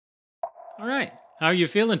All right. How are you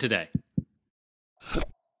feeling today?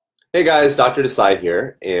 Hey guys, Dr. Desai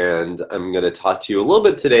here, and I'm going to talk to you a little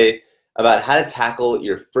bit today about how to tackle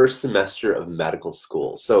your first semester of medical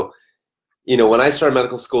school. When I started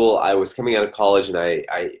medical school, I was coming out of college and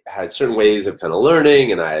I had certain ways of kind of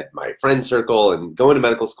learning, and I had my friend circle, and going to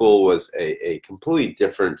medical school was a completely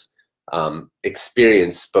different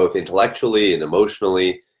experience, both intellectually and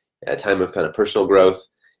emotionally, a time of kind of personal growth.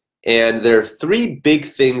 And there are three big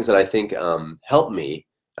things that I think helped me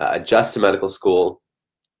adjust to medical school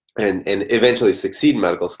and eventually succeed in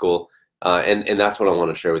medical school. And that's what I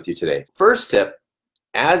want to share with you today. First tip,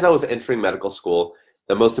 as I was entering medical school,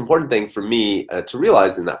 the most important thing for me to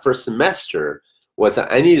realize in that first semester was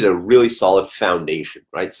that I needed a really solid foundation,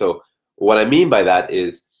 right? So what I mean by that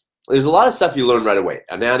is there's a lot of stuff you learn right away: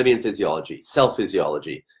 anatomy and physiology, cell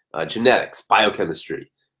physiology, genetics,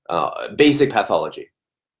 biochemistry, basic pathology.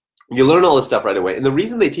 You learn all this stuff right away. And the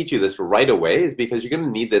reason they teach you this right away is because you're going to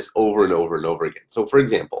need this over and over and over again. So for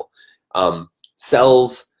example,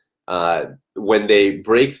 cells, when they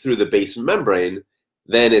break through the basement membrane,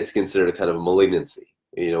 then it's considered a kind of a malignancy,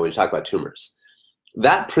 when you talk about tumors.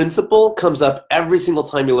 That principle comes up every single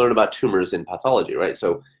time you learn about tumors in pathology, right?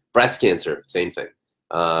 So breast cancer, same thing.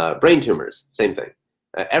 Brain tumors, same thing.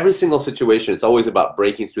 Every single situation, it's always about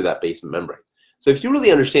breaking through that basement membrane. So if you really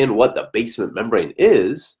understand what the basement membrane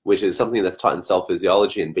is, which is something that's taught in cell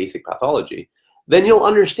physiology and basic pathology, then you'll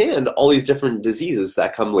understand all these different diseases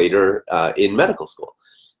that come later in medical school.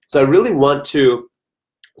 So I really want to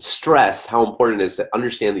stress how important it is to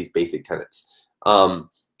understand these basic tenets.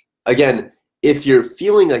 Again, if you're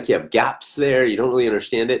feeling like you have gaps there, you don't really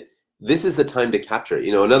understand it, this is the time to capture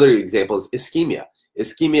it. Another example is ischemia.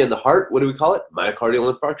 Ischemia in the heart, what do we call it?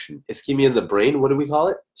 Myocardial infarction. Ischemia in the brain, what do we call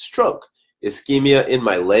it? Stroke. Ischemia in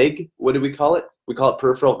my leg, what do we call it? We call it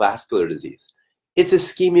peripheral vascular disease. It's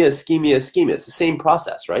ischemia, ischemia, ischemia. It's the same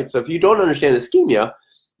process, right? So if you don't understand ischemia,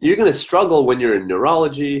 you're going to struggle when you're in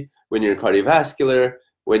neurology, when you're in cardiovascular,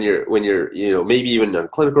 when you're maybe even on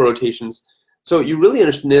clinical rotations. So you really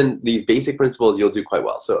understand these basic principles, you'll do quite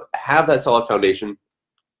well. So have that solid foundation.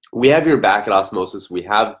 We have your back at Osmosis. We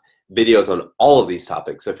have videos on all of these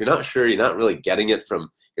topics. So if you're not sure, you're not really getting it from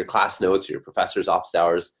your class notes or your professor's office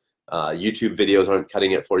hours, YouTube videos aren't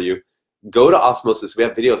cutting it for you, go to Osmosis. We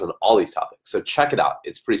have videos on all these topics. So check it out.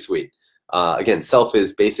 It's pretty sweet. Again, cell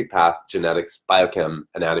phys, basic path, genetics, biochem,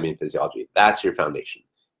 anatomy, and physiology. That's your foundation.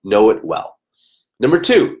 Know it well. Number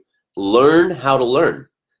two, learn how to learn,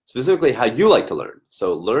 specifically how you like to learn.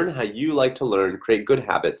 So learn how you like to learn, create good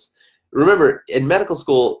habits. Remember, in medical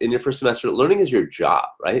school, in your first semester, learning is your job,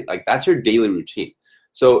 right? Like that's your daily routine.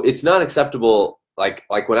 So it's not acceptable.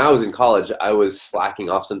 Like when I was in college, I was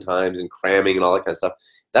slacking off sometimes and cramming and all that kind of stuff.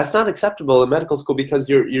 That's not acceptable in medical school because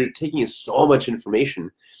you're taking in so much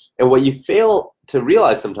information. And what you fail to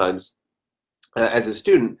realize sometimes as a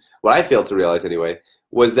student, what I failed to realize anyway,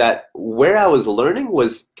 was that where I was learning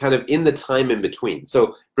was kind of in the time in between.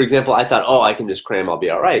 So, for example, I thought, oh, I can just cram, I'll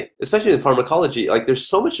be all right. Especially in pharmacology, like there's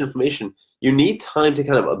so much information, you need time to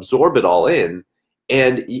kind of absorb it all in.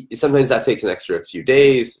 And sometimes that takes an extra few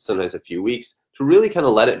days, sometimes a few weeks to really kind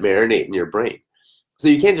of let it marinate in your brain. So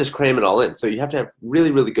you can't just cram it all in. So you have to have really,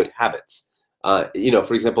 really good habits. For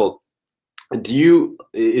example,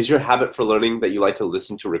 is your habit for learning that you like to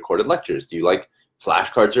listen to recorded lectures? Do you like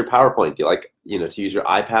flashcards or PowerPoint? Do you like, to use your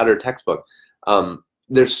iPad or textbook?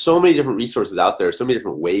 There's so many different resources out there, so many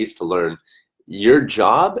different ways to learn. Your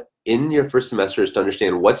job in your first semester is to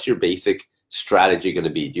understand what's your basic strategy going to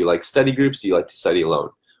be. Do you like study groups? Do you like to study alone?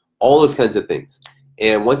 All those kinds of things.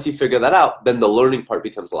 And once you figure that out, then the learning part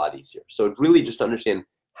becomes a lot easier. So really just understand,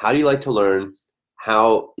 how do you like to learn,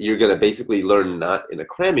 how you're going to basically learn not in a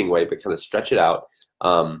cramming way, but kind of stretch it out.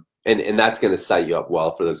 And that's going to set you up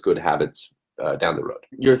well for those good habits down the road.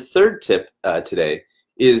 Your third tip today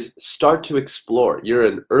is start to explore. You're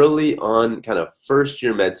an early on kind of first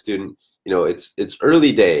year med student. It's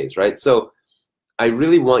early days, right? So I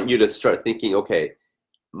really want you to start thinking, okay,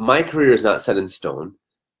 my career is not set in stone.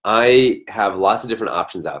 I have lots of different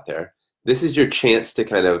options out there. This is your chance to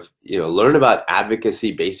kind of learn about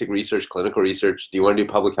advocacy, basic research, clinical research. Do you want to do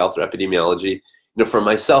public health or epidemiology? For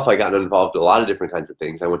myself, I got involved in a lot of different kinds of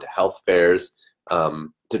things. I went to health fairs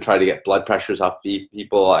to try to get blood pressures off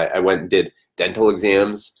people. I went and did dental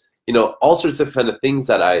exams. All sorts of kind of things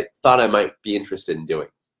that I thought I might be interested in doing.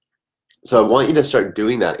 So I want you to start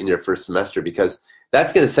doing that in your first semester, because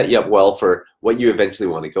that's going to set you up well for what you eventually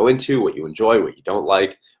want to go into, what you enjoy, what you don't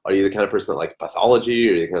like. Are you the kind of person that likes pathology?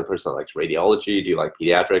 Are you the kind of person that likes radiology? Do you like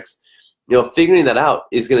pediatrics? Figuring that out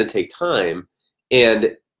is going to take time.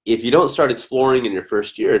 And if you don't start exploring in your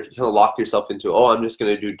first year, if you kind of lock yourself into, oh, I'm just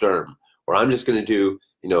going to do derm, or I'm just going to do,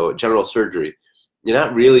 general surgery, you're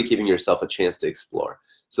not really giving yourself a chance to explore.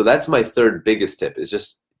 So that's my third biggest tip, is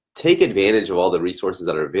just take advantage of all the resources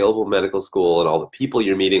that are available in medical school and all the people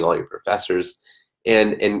you're meeting, all your professors,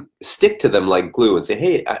 and stick to them like glue and say,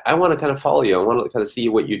 hey, I want to kind of follow you. I want to kind of see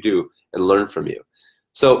what you do and learn from you.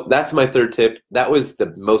 So that's my third tip. That was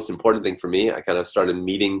the most important thing for me. I kind of started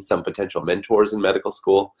meeting some potential mentors in medical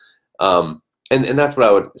school. And that's what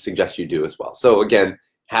I would suggest you do as well. So again,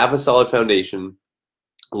 have a solid foundation,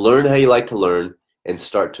 learn how you like to learn, and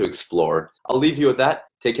start to explore. I'll leave you with that.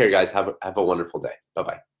 Take care, guys. Have a wonderful day.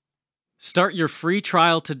 Bye-bye. Start your free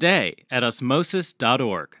trial today at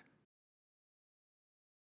osmosis.org.